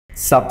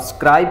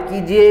Subscribe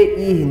कीजिए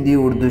ई Hindi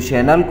Urdu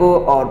channel को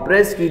और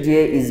प्रेस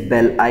कीजिए इस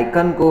बेल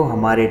आइकन को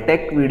हमारे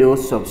टेक वीडियो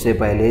सबसे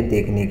पहले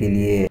देखने के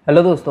लिए।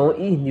 हेलो दोस्तों,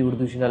 ई हिंदी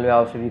उर्दू चैनल में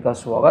आप सभी का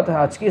स्वागत है।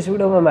 आज की इस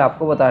वीडियो में मैं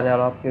आपको बताने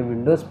वाला हूँ आपके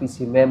विंडोज़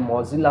पीसी में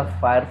मोजिला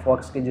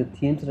फायरफॉक्स के जो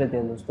थीम्स रहते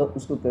हैं दोस्तों,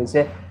 उसको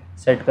कैसे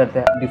सेट करते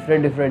हैं।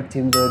 डिफरेंट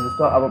थीम जो है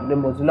दोस्तों आप अपने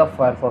मोजिला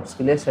फायरफॉक्स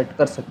के लिए सेट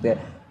कर सकते हैं।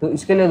 तो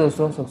इसके लिए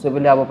दोस्तों सबसे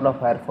पहले आप अपना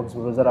फायरफॉक्स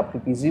ब्राउज़र आपके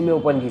पीसी में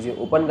ओपन कीजिए।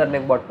 ओपन करने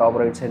के बाद टॉप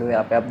राइट साइड में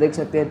यहाँ पे आप देख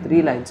सकते हैं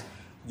 3 लाइन्स,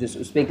 जिस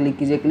उस पर क्लिक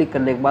कीजिए। क्लिक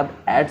करने के बाद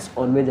एड्स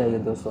ऑन में जाइए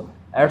दोस्तों।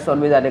 एड्स ऑन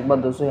में जाने के बाद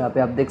दोस्तों यहाँ पे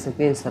आप देख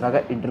सकते हैं इस तरह का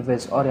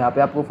इंटरफेस, और यहाँ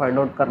पे आपको फाइंड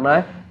आउट करना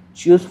है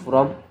choose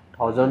from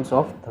thousands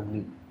of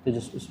thumbnail. तो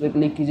जिस उस पर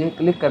क्लिक कीजिए।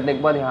 क्लिक करने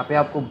के बाद यहाँ पे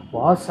आपको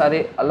बहुत सारे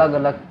अलग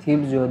अलग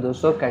थीम्स जो है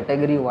दोस्तों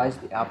कैटेगरी वाइज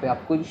यहाँ पे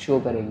आपको शो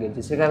करेंगे,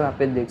 जैसे कि आप यहाँ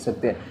पे देख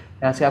सकते हैं।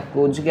 यहाँ से आप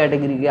कौन सी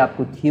कैटेगरी के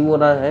आपको थीम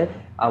होना है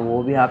आप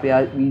वो भी यहाँ पे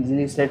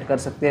इजीली सेट कर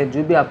सकते हैं।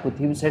 जो भी आपको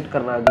थीम सेट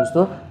करना है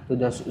दोस्तों, तो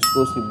जस्ट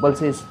उसको सिंपल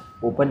से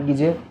ओपन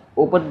कीजिए।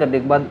 ओपन करने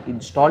के बाद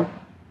इंस्टॉल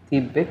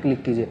थीम पे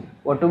क्लिक कीजिए।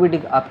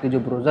 ऑटोमेटिक आपके जो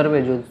ब्राउज़र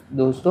में जो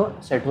दोस्तों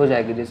सेट हो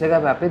जाएगी, जैसे कि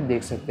आप यहाँ पे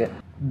देख सकते हैं।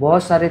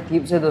 बहुत सारे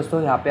थीम्स है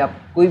दोस्तों, यहाँ पे आप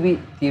कोई भी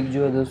थीम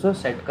जो है दोस्तों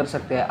सेट कर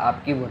सकते हैं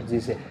आपकी मर्जी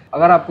से।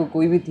 अगर आपको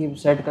कोई भी थीम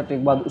सेट करने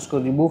के बाद उसको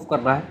रिमूव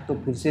करना है तो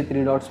फिर से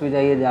 3 डॉट्स पे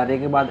जाइए। जाने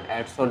के बाद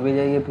एड्स ऑन में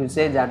जाइए। फिर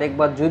से जाने के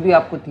बाद जो भी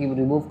आपको थीम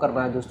रिमूव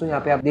करना है दोस्तों,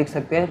 यहाँ पे आप देख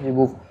सकते हैं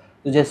रिमूव।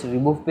 तो जैसे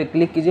रिमूव पे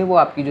क्लिक कीजिए, वो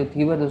आपकी जो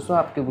थीम है दोस्तों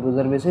आपके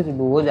ब्राउज़र में से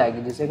रिमूव हो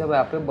जाएगी, जैसे कि मैं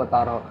यहाँ पे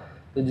बता रहा हूँ।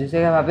 तो जैसे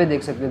कि यहाँ पे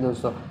देख सकते हैं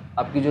दोस्तों,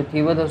 आपकी जो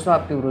थीम है दोस्तों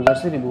आपके ब्राउज़र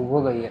से रिमूव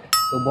हो गई है।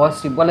 तो बहुत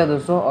सिंपल है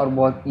दोस्तों और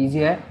बहुत इजी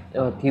है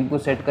थीम को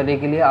सेट करने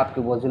के लिए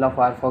आपके मोजिला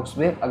फायरफॉक्स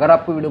में। अगर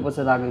आपको वीडियो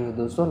पसंद आ गई है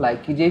दोस्तों,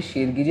 लाइक कीजिए,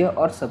 शेयर कीजिए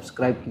और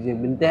सब्सक्राइब कीजिए।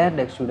 मिलते हैं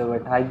नेक्स्ट वीडियो में।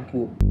 Thank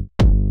you.